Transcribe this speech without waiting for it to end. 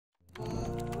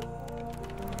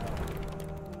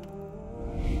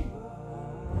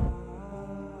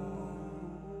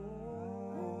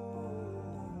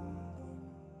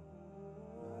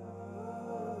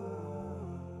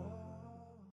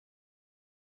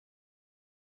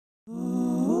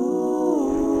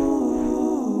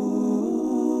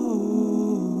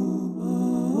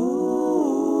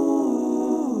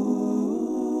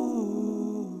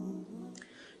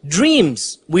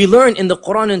Dreams, we learn in the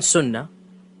Quran and Sunnah,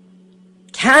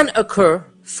 can occur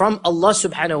from Allah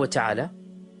subhanahu wa ta'ala,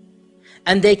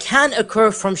 and they can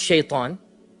occur from shaitan,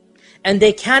 and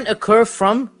they can occur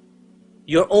from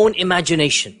your own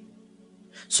imagination.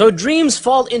 So dreams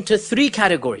fall into three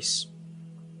categories.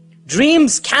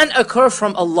 Dreams can occur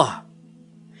from Allah,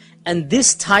 and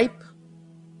this type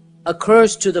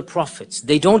occurs to the prophets.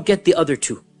 They don't get the other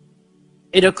two.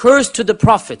 It occurs to the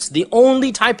prophets. The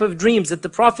only type of dreams that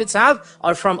the prophets have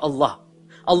are from Allah.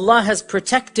 Allah has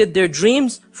protected their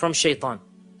dreams from shaitan.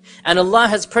 And Allah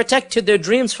has protected their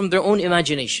dreams from their own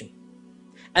imagination.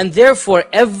 And therefore,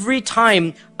 every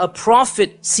time a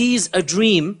prophet sees a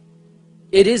dream,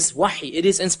 it is wahi, it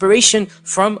is inspiration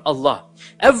from Allah.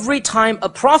 Every time a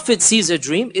prophet sees a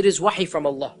dream, it is wahi from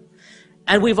Allah.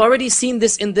 And we've already seen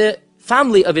this in the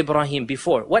family of Ibrahim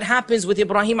before. What happens with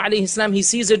Ibrahim alayhi salam? He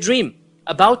sees a dream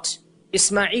about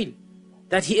Ismail,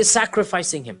 that he is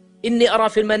sacrificing him. Inni ara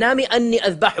fil manami anni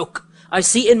adbahuk. I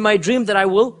see in my dream that I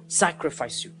will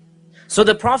sacrifice you. So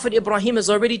the Prophet Ibrahim has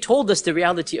already told us the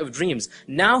reality of dreams.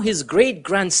 Now his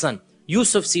great-grandson,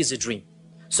 Yusuf, sees a dream.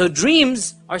 So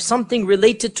dreams are something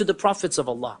related to the prophets of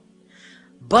Allah.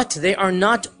 But they are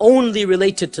not only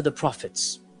related to the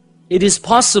prophets. It is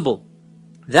possible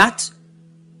that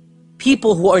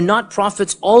people who are not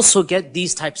prophets also get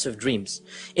these types of dreams.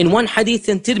 In one hadith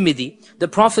in Tirmidhi, the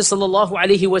Prophet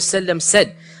ﷺ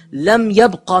said, لَمْ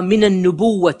يَبْقَ مِنَ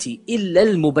النُّبُوَّةِ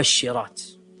إِلَّا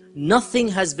الْمُبَشِّرَاتِ. Nothing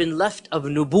has been left of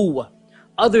nubuwwah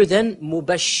other than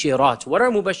mubashirat. What are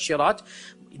mubashirat?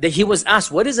 He was asked,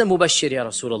 what is a mubashir, ya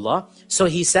Rasulullah? So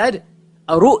he said,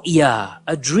 a ru'ya,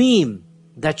 a dream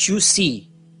that you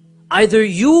see. Either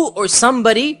you or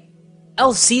somebody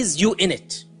else sees you in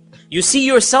it. You see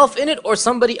yourself in it, or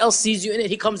somebody else sees you in it.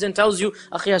 He comes and tells you,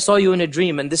 Akhi, I saw you in a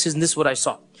dream, and this is what I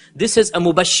saw. This is a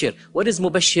mubashir. What does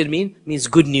mubashir mean? It means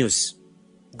good news.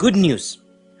 Good news.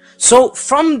 So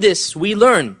from this, we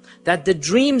learn that the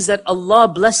dreams that Allah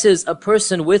blesses a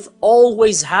person with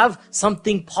always have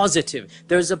something positive.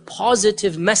 There's a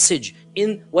positive message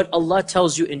in what Allah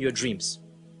tells you in your dreams.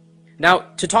 Now,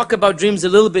 to talk about dreams a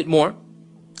little bit more,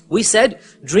 we said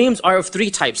dreams are of three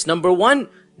types. Number one,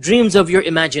 dreams of your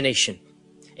imagination.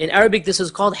 In Arabic, this is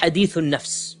called hadithun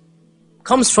nafs.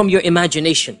 Comes from your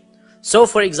imagination. So,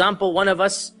 for example, one of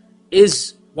us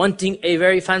is wanting a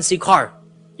very fancy car.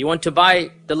 You want to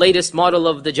buy the latest model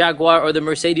of the Jaguar or the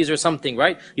Mercedes or something,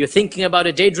 right? You're thinking about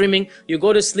it, daydreaming. You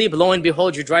go to sleep, lo and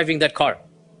behold, you're driving that car.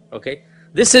 Okay?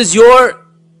 This is your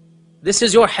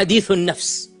hadithun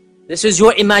nafs. This is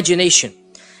your imagination.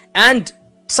 And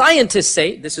scientists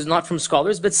say, this is not from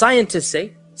scholars, but scientists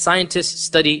say, scientists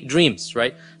study dreams,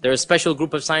 right? There are a special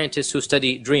group of scientists who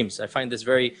study dreams. I find this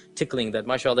very tickling that,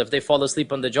 mashallah, if they fall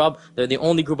asleep on the job, they're the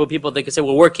only group of people they can say,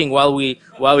 we're working while we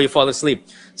fall asleep.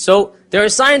 So there are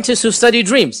scientists who study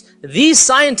dreams. These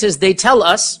scientists, they tell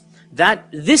us that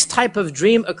this type of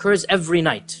dream occurs every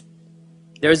night.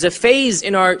 There's a phase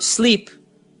in our sleep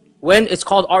when it's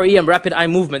called REM, rapid eye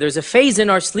movement. There's a phase in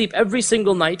our sleep every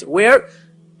single night where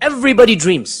everybody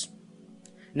dreams.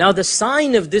 Now the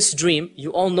sign of this dream,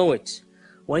 you all know it.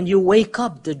 When you wake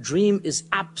up, the dream is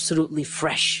absolutely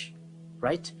fresh,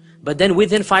 right? But then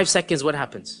within 5 seconds, what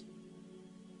happens?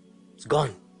 It's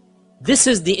gone. This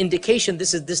is the indication,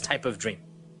 this is this type of dream.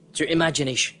 It's your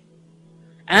imagination.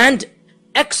 And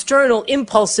external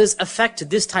impulses affect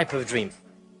this type of dream.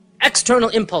 External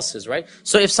impulses, right?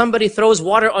 So if somebody throws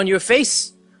water on your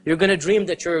face, you're gonna dream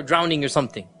that you're drowning or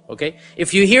something, okay?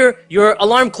 If you hear your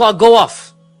alarm clock go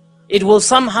off, it will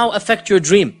somehow affect your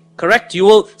dream, correct?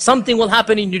 Something will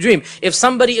happen in your dream. If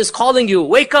somebody is calling you,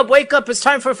 wake up, it's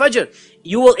time for Fajr.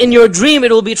 In your dream,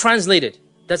 it will be translated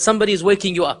that somebody is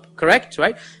waking you up, correct,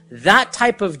 right? That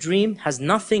type of dream has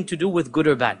nothing to do with good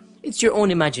or bad. It's your own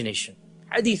imagination.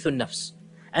 Hadithun nafs.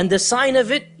 And the sign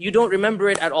of it, you don't remember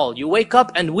it at all. You wake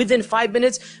up and within 5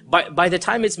 minutes, by the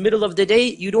time it's middle of the day,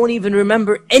 you don't even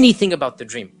remember anything about the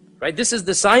dream, right? This is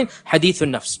the sign,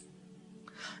 hadithun nafs.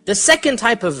 The second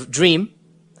type of dream,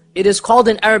 it is called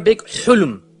in Arabic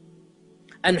hulum.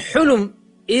 And hulum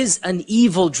is an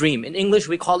evil dream. In English,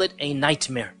 we call it a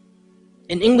nightmare.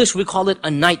 In English, we call it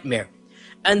a nightmare.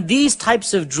 And these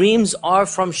types of dreams are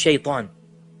from shaitan.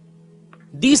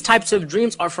 These types of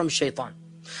dreams are from shaitan.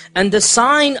 And the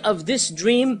sign of this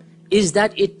dream is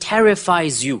that it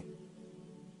terrifies you.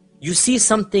 You see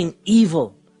something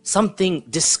evil, something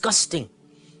disgusting.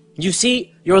 You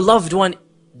see your loved one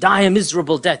die a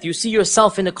miserable death. You see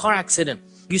yourself in a car accident.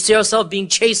 You see yourself being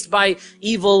chased by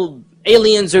evil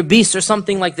aliens or beasts or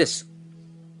something like this.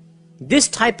 This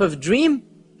type of dream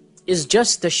is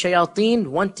just the shayateen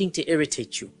wanting to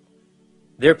irritate you.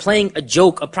 They're playing a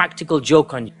joke, a practical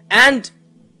joke on you. And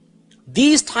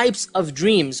these types of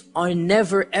dreams are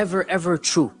never, ever, ever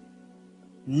true.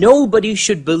 Nobody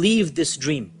should believe this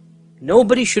dream.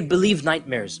 Nobody should believe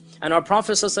nightmares. And our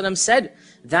Prophet ﷺ said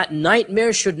that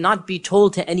nightmares should not be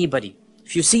told to anybody.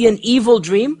 If you see an evil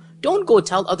dream, don't go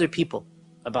tell other people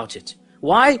about it.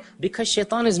 Why? Because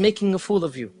shaitan is making a fool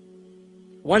of you.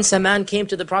 Once a man came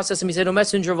to the Prophet and he said, "O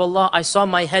Messenger of Allah, I saw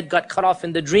my head got cut off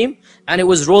in the dream and it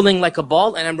was rolling like a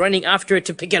ball and I'm running after it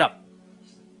to pick it up."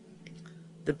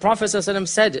 The Prophet ﷺ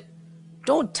said,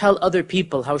 "Don't tell other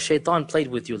people how shaitan played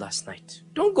with you last night.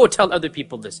 Don't go tell other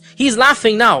people this. He's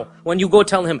laughing now when you go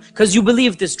tell him because you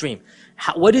believe this dream."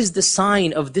 What is the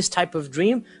sign of this type of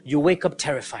dream? You wake up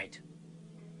terrified.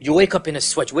 You wake up in a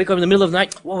sweat. You wake up in the middle of the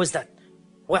night. What was that?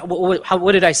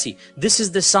 What did I see? This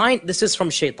is the sign. This is from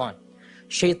shaitan.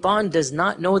 Shaitan does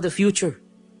not know the future.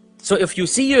 So if you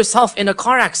see yourself in a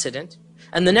car accident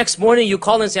and the next morning you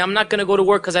call and say, "I'm not going to go to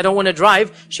work because I don't want to drive,"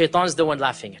 shaitan's the one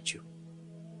laughing at you.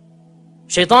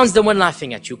 Shaitan's the one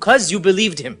laughing at you because you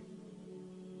believed him.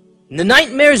 The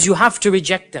nightmares, you have to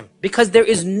reject them because there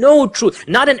is no truth,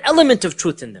 not an element of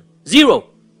truth in them. Zero.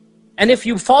 And if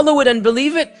you follow it and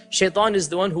believe it, shaitan is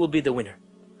the one who will be the winner.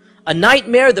 A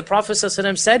nightmare, the Prophet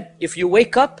ﷺ said, if you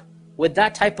wake up with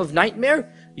that type of nightmare,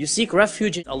 you seek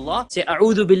refuge in Allah. Say,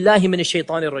 "A'udhu billahi minash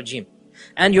shaitanir rajim."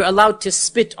 And you're allowed to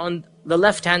spit on the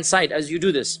left-hand side as you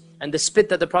do this. And the spit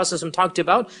that the Prophet ﷺ talked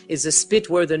about is a spit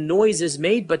where the noise is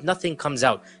made but nothing comes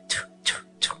out.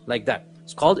 Like that.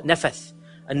 It's called nafath.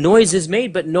 A noise is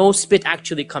made but no spit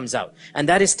actually comes out. And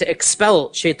that is to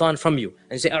expel shaitan from you.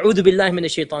 And you say, "A'udhu billahi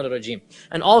minash shaitanir rajim."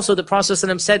 And also the Prophet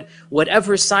ﷺ said,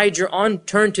 whatever side you're on,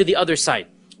 turn to the other side.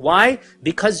 Why?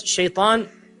 Because shaitan,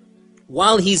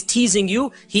 while he's teasing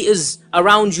you, he is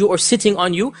around you or sitting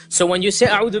on you. So when you say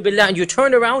 "A'udhu billah" and you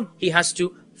turn around, he has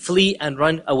to flee and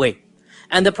run away.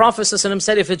 And the Prophet ﷺ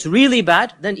said, if it's really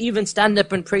bad, then even stand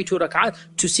up and pray 2 rak'at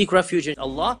to seek refuge in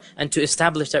Allah and to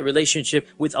establish that relationship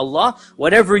with Allah.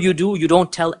 Whatever you do, you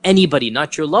don't tell anybody,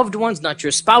 not your loved ones, not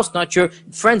your spouse, not your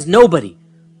friends, nobody.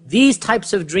 These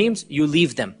types of dreams, you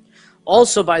leave them.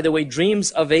 Also, by the way,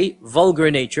 dreams of a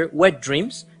vulgar nature, wet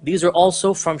dreams, these are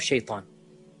also from shaitan.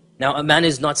 Now, a man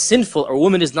is not sinful or a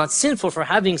woman is not sinful for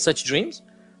having such dreams.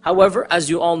 However, as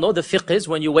you all know, the fiqh is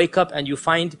when you wake up and you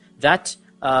find that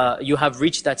you have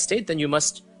reached that state, then you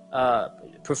must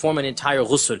perform an entire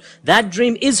ghusl. That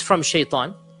dream is from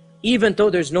shaitan, even though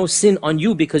there's no sin on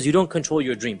you because you don't control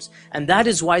your dreams. And that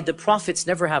is why the prophets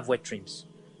never have wet dreams.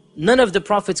 None of the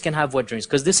prophets can have wet dreams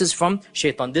because this is from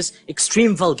shaitan, this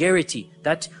extreme vulgarity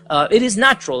that it is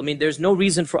natural. I mean, there's no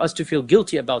reason for us to feel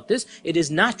guilty about this. It is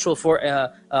natural for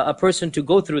a person to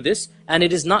go through this, and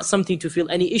it is not something to feel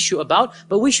any issue about.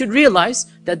 But we should realize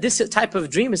that this type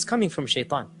of dream is coming from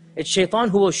shaitan. It's shaitan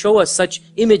who will show us such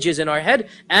images in our head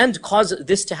and cause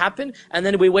this to happen. And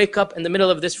then we wake up in the middle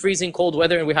of this freezing cold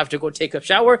weather and we have to go take a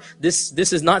shower. This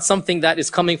is not something that is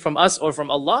coming from us or from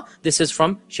Allah. This is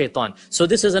from shaitan. So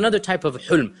this is another type of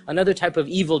hulm, another type of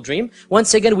evil dream.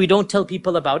 Once again, we don't tell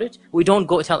people about it. We don't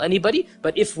go tell anybody.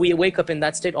 But if we wake up in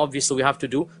that state, obviously we have to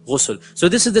do ghusl. So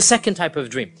this is the second type of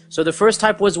dream. So the first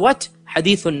type was what?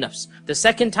 Hadithun nafs. The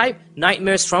second type,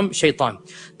 nightmares from shaitan.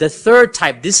 The third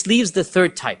type, this leaves the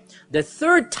third type. The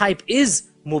third type is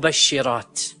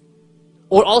mubashirat,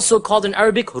 or also called in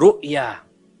Arabic ru'ya.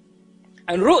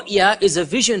 And ru'ya is a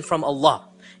vision from Allah.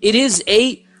 It is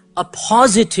a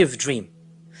positive dream.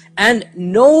 And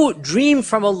no dream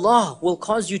from Allah will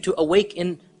cause you to awake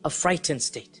in a frightened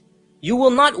state. You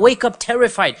will not wake up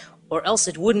terrified, or else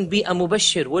it wouldn't be a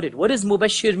mubashir, would it? What does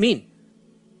mubashir mean?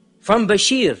 From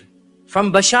bashir,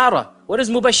 from bashara. What does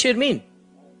mubashir mean?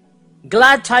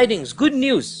 Glad tidings, good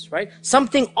news, right?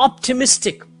 Something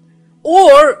optimistic.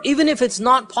 Or even if it's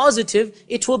not positive,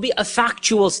 it will be a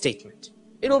factual statement.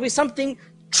 It will be something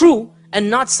true and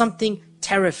not something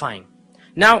terrifying.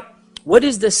 Now, what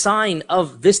is the sign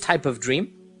of this type of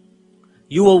dream?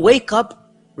 You will wake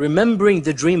up remembering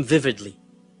the dream vividly.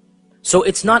 So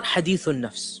it's not hadithun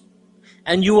nafs.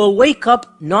 And you will wake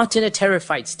up not in a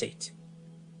terrified state.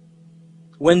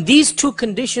 When these two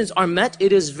conditions are met,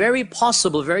 it is very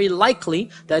possible, very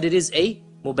likely that it is a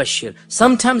mubashir.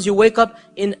 Sometimes you wake up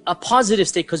in a positive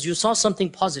state because you saw something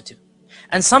positive.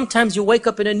 And sometimes you wake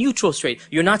up in a neutral state.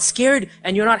 You're not scared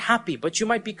and you're not happy, but you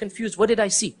might be confused. What did I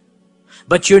see?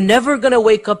 But you're never going to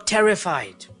wake up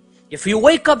terrified. If you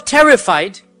wake up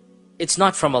terrified, it's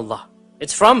not from Allah.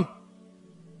 It's from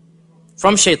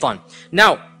shaitan.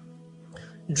 Now,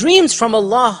 dreams from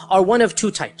Allah are one of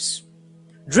two types.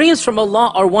 Dreams from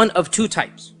Allah are one of two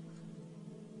types.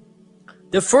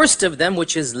 The first of them,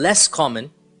 which is less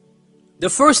common,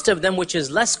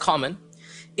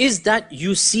 is that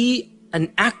you see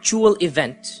an actual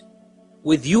event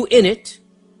with you in it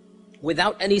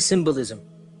without any symbolism.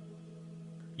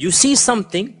 You see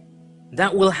something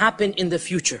that will happen in the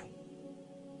future.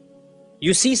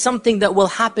 You see something that will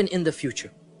happen in the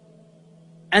future.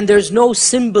 And there's no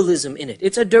symbolism in it.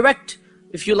 It's a direct,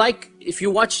 if you like,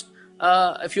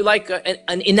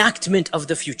 an enactment of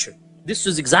the future. This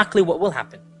is exactly what will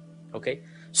happen. Okay?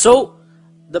 So,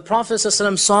 the Prophet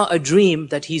ﷺ saw a dream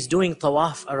that he's doing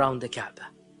tawaf around the Kaaba.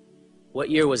 What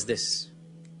year was this?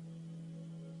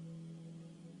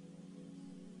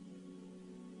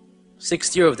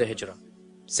 6th year of the Hijrah.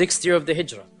 6th year of the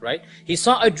Hijrah, right? He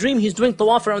saw a dream, he's doing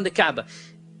tawaf around the Kaaba.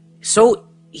 So,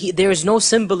 there is no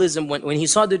symbolism. When he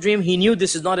saw the dream, he knew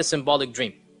this is not a symbolic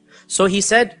dream. So he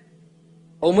said,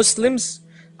 "O Muslims,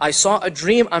 I saw a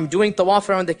dream, I'm doing tawaf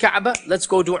around the Kaaba, let's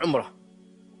go do Umrah."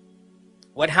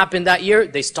 What happened that year?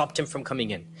 They stopped him from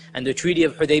coming in. And the Treaty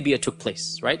of Hudaybiyah took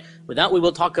place, right? With that we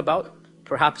will talk about,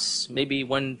 perhaps maybe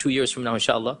 1-2 years from now,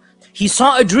 inshallah. He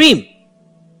saw a dream.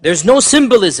 There's no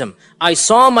symbolism. I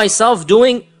saw myself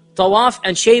doing tawaf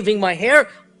and shaving my hair.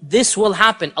 This will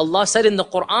happen. Allah said in the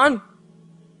Quran,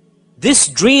 this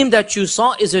dream that you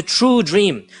saw is a true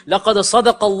dream. لَقَدْ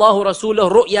صَدَقَ اللَّهُ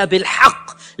رَسُولَهُ رُؤْيَا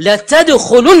بِالْحَقِّ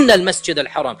لَتَدْخُلُنَّ الْمَسْجِدَ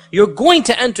الْحَرَامِ. You're going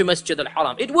to enter Masjid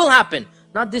al-Haram. It will happen.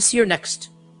 Not this year, next.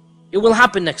 It will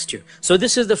happen next year. So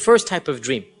this is the first type of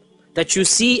dream. That you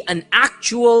see an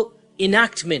actual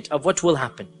enactment of what will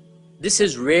happen. This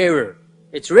is rarer.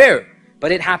 It's rare,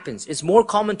 but it happens. It's more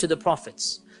common to the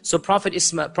prophets. So Prophet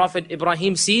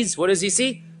Ibrahim sees, what does he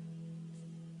see?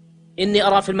 إِنِّي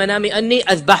أَرَى فِي الْمَنَامِ أَنِّي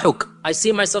أَذْبَحُكَ. I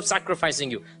see myself sacrificing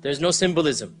you. There's no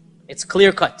symbolism. It's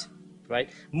clear cut, right?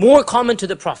 More common to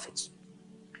the prophets.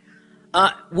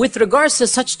 With regards to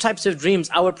such types of dreams,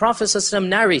 our Prophet ﷺ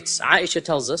narrates, Aisha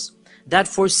tells us, that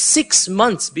for 6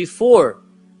 months before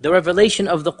the revelation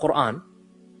of the Quran,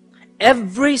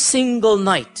 every single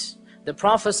night, the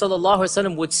Prophet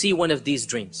ﷺ would see one of these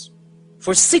dreams.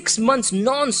 For 6 months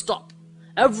non-stop.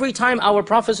 Every time our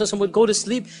Prophet ﷺ would go to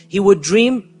sleep, he would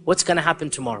dream what's going to happen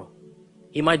tomorrow.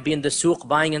 He might be in the suq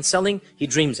buying and selling, he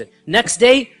dreams it. Next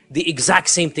day, the exact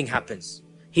same thing happens.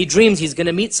 He dreams he's going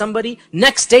to meet somebody.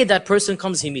 Next day, that person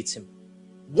comes, he meets him.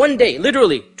 One day,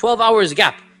 literally, 12 hours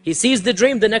gap. He sees the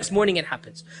dream, the next morning it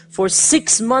happens. For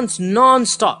 6 months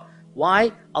non-stop.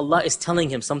 Why? Allah is telling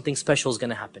him something special is going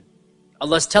to happen.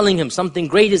 Allah is telling him something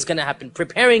great is going to happen,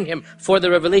 preparing him for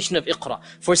the revelation of Iqra.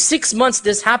 For 6 months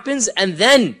this happens, and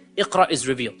then Iqra is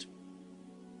revealed.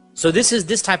 So this is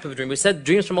this type of dream. We said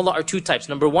dreams from Allah are 2 types.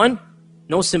 Number 1,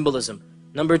 no symbolism.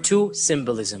 Number 2,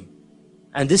 symbolism.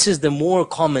 And this is the more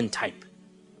common type.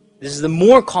 This is the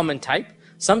more common type.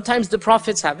 Sometimes the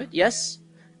prophets have it, yes.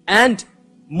 And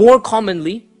more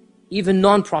commonly, even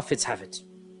non-prophets have it.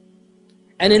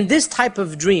 And in this type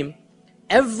of dream,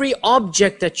 every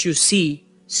object that you see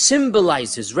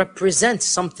symbolizes, represents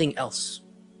something else.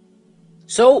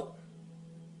 So,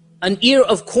 an ear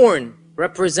of corn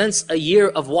represents a year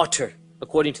of water,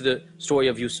 according to the story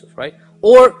of Yusuf, right?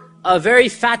 Or a very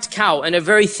fat cow and a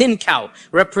very thin cow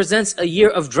represents a year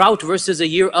of drought versus a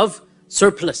year of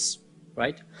surplus,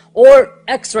 right? Or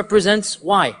X represents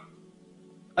Y.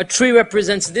 A tree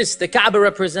represents this, the Kaaba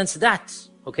represents that,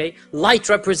 okay? Light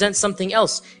represents something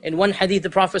else. In one hadith, the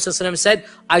Prophet ﷺ said,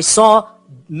 I saw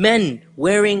men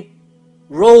wearing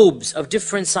robes of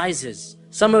different sizes.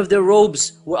 Some of their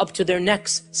robes were up to their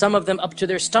necks, some of them up to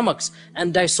their stomachs.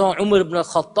 And I saw Umar ibn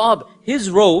al-Khattab, his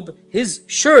robe, his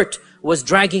shirt was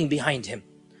dragging behind him.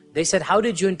 They said, how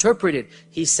did you interpret it?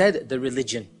 He said, the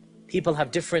religion. People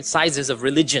have different sizes of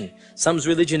religion. Some's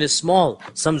religion is small,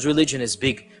 some's religion is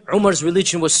big. Umar's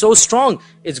religion was so strong,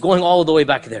 it's going all the way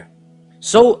back there.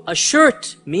 So a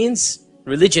shirt means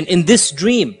religion in this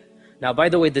dream. Now, by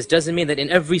the way, this doesn't mean that in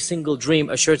every single dream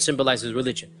a shirt symbolizes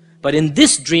religion. But in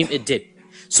this dream it did.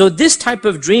 So this type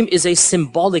of dream is a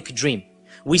symbolic dream.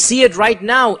 We see it right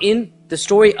now in the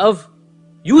story of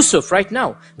Yusuf right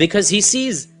now, because he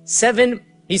sees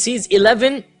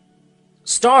 11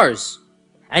 stars,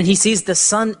 and he sees the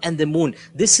sun and the moon.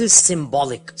 This is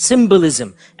symbolic,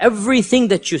 symbolism. Everything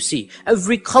that you see,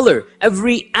 every color,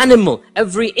 every animal,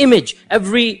 every image,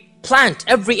 every plant,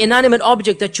 every inanimate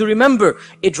object that you remember,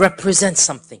 it represents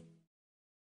something.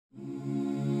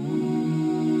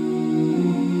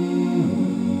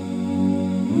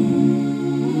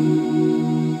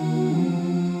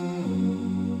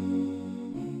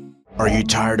 Are you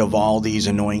tired of all these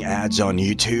annoying ads on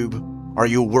YouTube? Are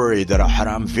you worried that a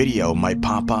haram video might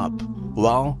pop up?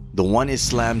 Well, the One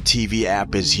Islam TV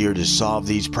app is here to solve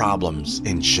these problems,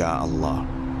 inshallah.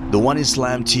 The One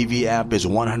Islam TV app is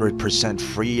 100%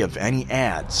 free of any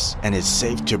ads and is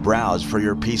safe to browse for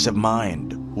your peace of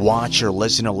mind. Watch or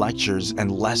listen to lectures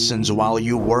and lessons while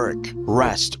you work,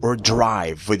 rest, or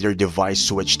drive with your device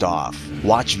switched off.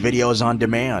 Watch videos on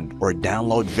demand or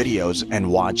download videos and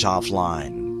watch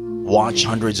offline. Watch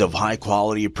hundreds of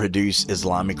high-quality produced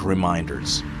Islamic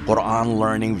reminders, Quran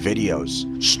learning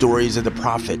videos, stories of the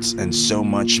prophets, and so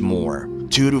much more.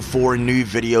 2 to 4 new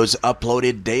videos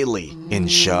uploaded daily,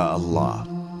 inshallah.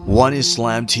 One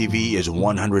Islam TV is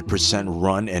 100%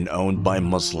 run and owned by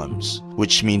Muslims,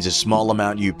 which means a small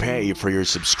amount you pay for your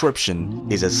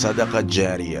subscription is a sadaqah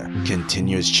jariyah,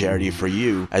 continuous charity for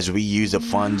you, as we use the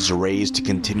funds raised to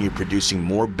continue producing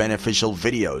more beneficial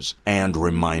videos and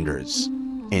reminders,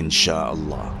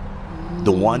 inshallah.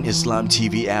 The One Islam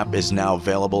TV app is now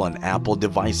available on Apple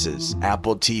devices,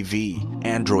 Apple TV,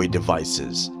 Android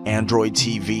devices, Android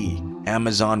TV,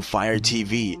 Amazon Fire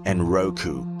TV, and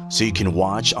Roku, so you can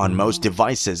watch on most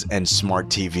devices and smart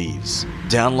TVs.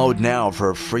 Download now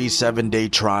for a free 7-day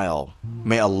trial.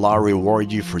 May Allah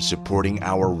reward you for supporting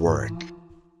our work.